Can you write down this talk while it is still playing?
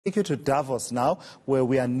Take you to Davos now, where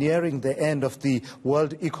we are nearing the end of the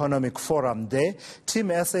World Economic Forum there.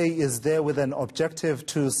 Team SA is there with an objective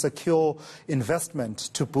to secure investment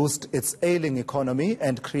to boost its ailing economy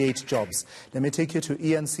and create jobs. Let me take you to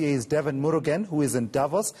ENCA's Devon Murugan, who is in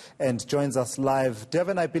Davos and joins us live.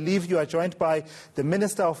 Devon, I believe you are joined by the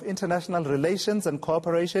Minister of International Relations and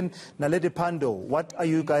Cooperation, Naledi Pandor. What are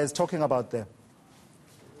you guys talking about there?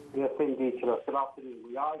 Yes, indeed. Good afternoon.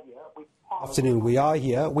 We are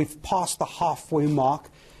here. We've passed the halfway mark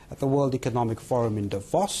at the World Economic Forum in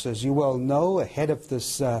Davos. As you well know, ahead of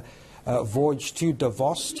this voyage to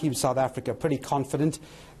Davos, Team South Africa pretty confident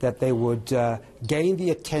that they would gain the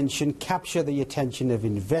attention, capture the attention of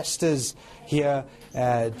investors here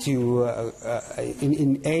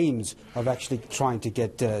in aims of actually trying to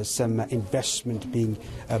get some investment being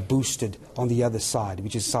boosted on the other side,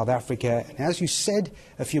 which is South Africa. And as you said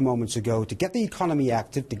a few moments ago, to get the economy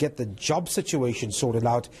active, to get the job situation sorted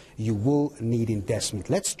out, you will need investment.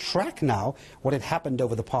 Let's track now what had happened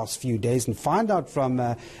over the past few days and find out from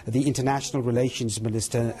the International Relations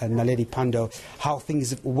Minister, Naledi Pandor, how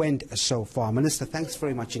things went so far. Minister, thanks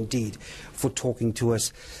very much indeed for talking to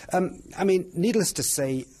us. I mean, needless to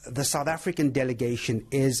say, the South African delegation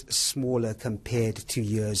is smaller compared to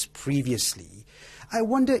years previously. I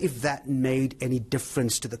wonder if that made any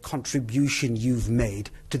difference to the contribution you've made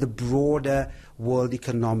to the broader World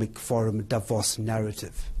Economic Forum Davos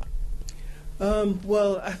narrative.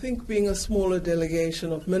 Well, I think being a smaller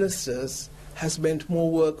delegation of ministers has meant more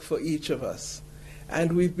work for each of us.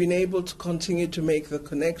 And we've been able to continue to make the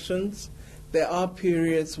connections. There are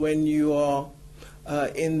periods when you are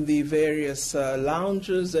in the various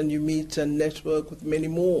lounges and you meet and network with many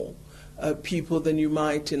more people than you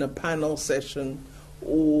might in a panel session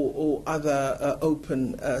or other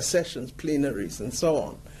open sessions, plenaries and so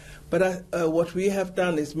on. But what we have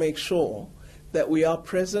done is make sure that we are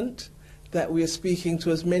present, that we are speaking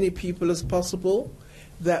to as many people as possible,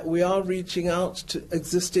 that we are reaching out to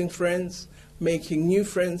existing friends, making new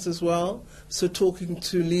friends as well, so talking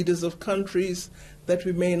to leaders of countries that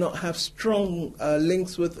we may not have strong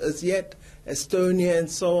links with as yet, Estonia and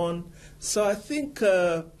so on. So I think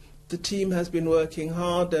the team has been working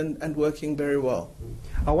hard and working very well.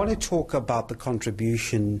 I want to talk about the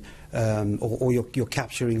contribution or your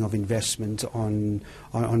capturing of investment on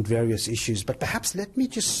various issues, but perhaps let me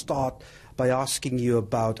just start by asking you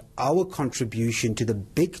about our contribution to the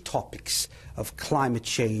big topics of climate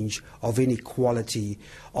change, of inequality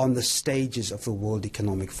on the stages of the World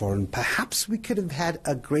Economic Forum. Perhaps we could have had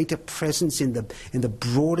a greater presence in the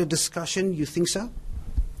broader discussion. You think so?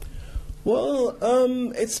 Well,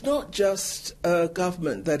 it's not just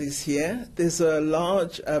government that is here. There's a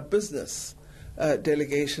large business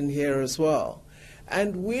delegation here as well.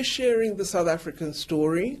 And we're sharing the South African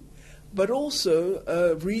story, but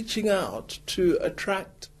also reaching out to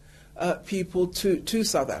attract people to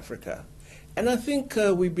South Africa. And I think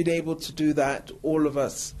we've been able to do that, all of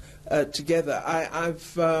us together. I've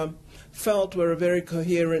felt we're a very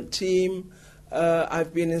coherent team.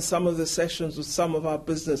 I've been in some of the sessions with some of our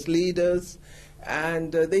business leaders,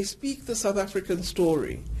 and they speak the South African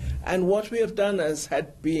story. And what we have done, as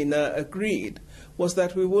had been agreed, was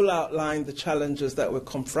that we will outline the challenges that we're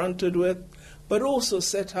confronted with, but also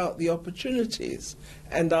set out the opportunities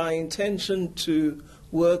and our intention to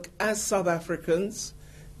work as South Africans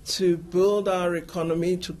to build our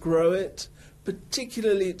economy, to grow it,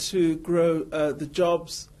 particularly to grow the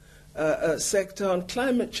jobs sector. On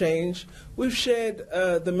climate change, we've shared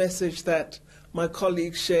the message that my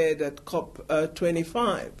colleagues shared at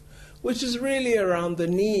COP25, which is really around the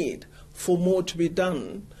need for more to be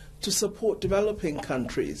done to support developing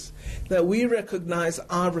countries, that we recognize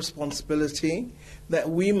our responsibility, that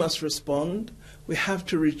we must respond, we have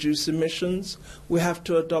to reduce emissions, we have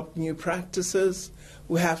to adopt new practices,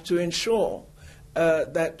 we have to ensure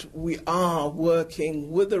that we are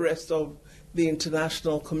working with the rest of the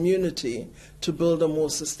international community to build a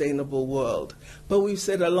more sustainable world. But we've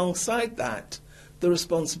said alongside that, the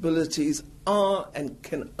responsibilities are and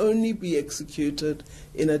can only be executed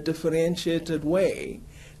in a differentiated way,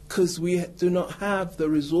 because we do not have the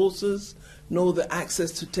resources nor the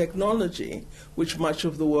access to technology which much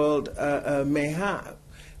of the world may have.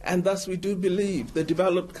 And thus we do believe the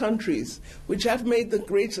developed countries, which have made the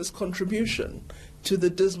greatest contribution to the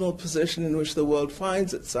dismal position in which the world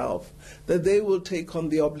finds itself, that they will take on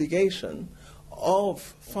the obligation of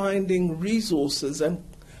finding resources and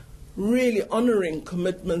really honoring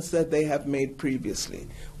commitments that they have made previously.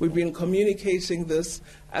 We've been communicating this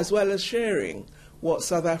as well as sharing what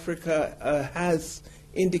South Africa has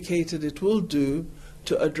indicated it will do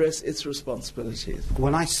to address its responsibilities.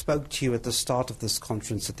 When I spoke to you at the start of this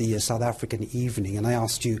conference at the South African evening, and I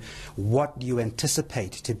asked you what do you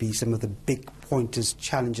anticipate to be some of the big pointers,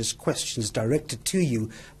 challenges, questions directed to you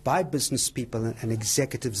by business people and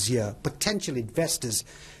executives here, potential investors,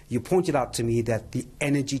 you pointed out to me that the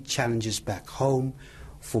energy challenges back home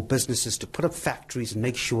for businesses to put up factories and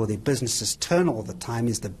make sure their businesses turn all the time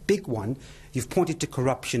is the big one. You've pointed to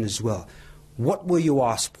corruption as well. What were you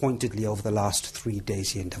asked pointedly over the last 3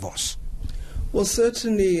 days here in Davos? Well,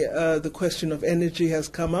 certainly the question of energy has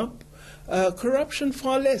come up. Corruption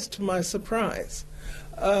far less, to my surprise.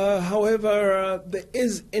 However, there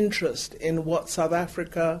is interest in what South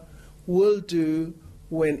Africa will do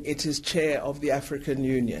when it is chair of the African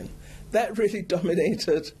Union. That really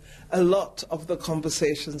dominated a lot of the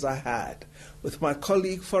conversations I had with my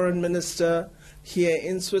colleague foreign minister here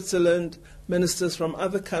in Switzerland, ministers from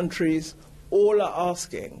other countries. All are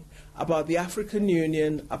asking about the African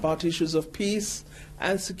Union, about issues of peace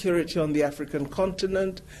and security on the African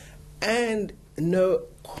continent, and know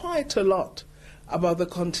quite a lot about the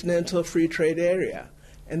Continental Free Trade Area.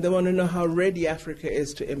 And they want to know how ready Africa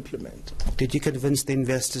is to implement. Did you convince the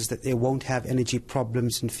investors that they won't have energy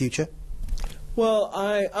problems in future? Well,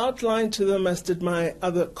 I outlined to them, as did my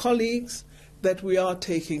other colleagues, that we are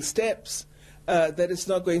taking steps, that it's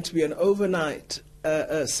not going to be an overnight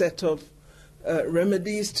set of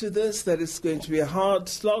remedies to this, that it's going to be a hard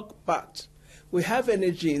slog, but we have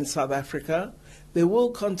energy in South Africa. There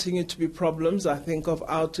will continue to be problems, I think, of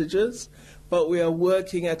outages, but we are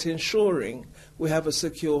working at ensuring we have a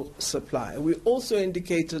secure supply. We also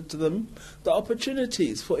indicated to them the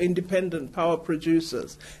opportunities for independent power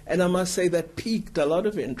producers, and I must say that piqued a lot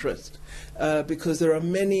of interest because there are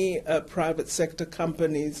many private sector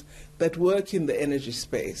companies that work in the energy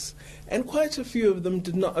space, and quite a few of them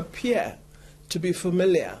did not appear to be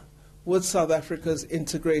familiar with South Africa's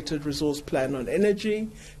integrated resource plan on energy,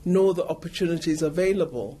 nor the opportunities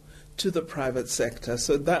available to the private sector.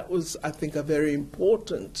 So that was, I think, a very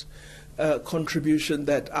important contribution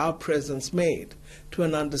that our presence made to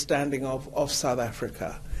an understanding of South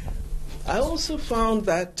Africa. I also found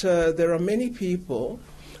that there are many people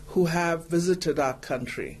who have visited our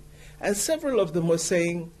country, and several of them were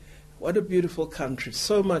saying, what a beautiful country,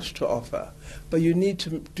 so much to offer, but you need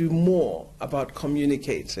to do more about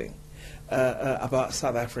communicating about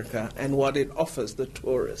South Africa and what it offers the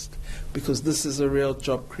tourist, because this is a real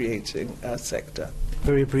job-creating sector.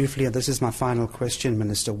 Very briefly, and this is my final question,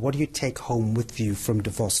 Minister, what do you take home with you from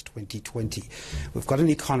Davos 2020? We've got an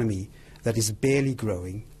economy that is barely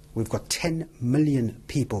growing. We've got 10 million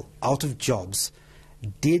people out of jobs.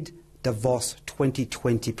 Did Davos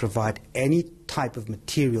 2020 provide any type of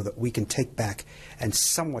material that we can take back and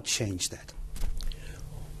somewhat change that?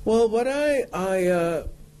 Well, what I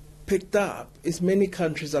picked up is many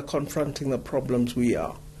countries are confronting the problems we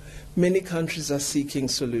are. Many countries are seeking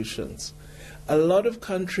solutions. A lot of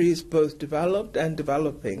countries, both developed and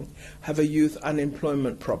developing, have a youth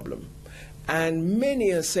unemployment problem. And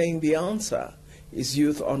many are saying the answer is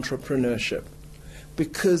youth entrepreneurship,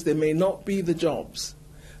 because there may not be the jobs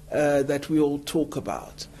that we all talk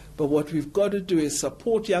about. But what we've got to do is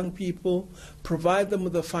support young people, provide them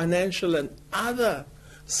with the financial and other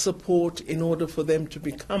support in order for them to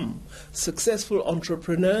become successful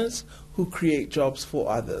entrepreneurs who create jobs for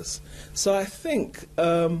others. So I think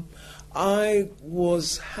I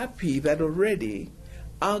was happy that already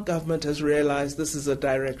our government has realized this is a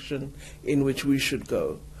direction in which we should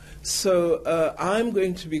go. So I'm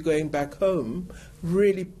going to be going back home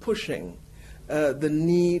really pushing the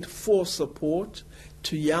need for support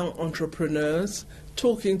to young entrepreneurs,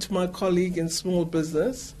 talking to my colleague in small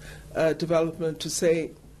business development to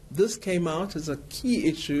say this came out as a key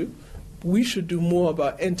issue. We should do more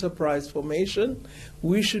about enterprise formation.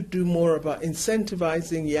 We should do more about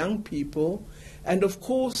incentivizing young people. And of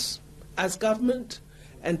course, as government,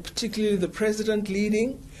 and particularly the President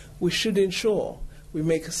leading, we should ensure we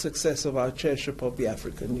make a success of our chairship of the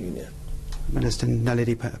African Union. Minister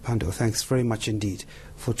Naledi Pandor, thanks very much indeed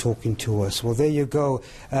for talking to us. Well, there you go,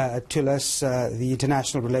 Tulas, the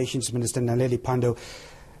International Relations Minister Naledi Pandor,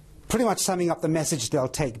 pretty much summing up the message they'll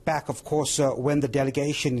take back. Of course, when the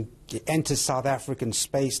delegation enters South African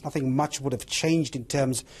space, nothing much would have changed in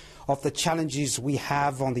terms of the challenges we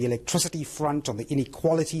have on the electricity front, on the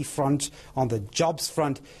inequality front, on the jobs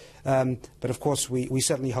front. But of course, we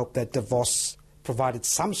certainly hope that Davos provided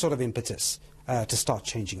some sort of impetus to start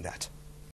changing that.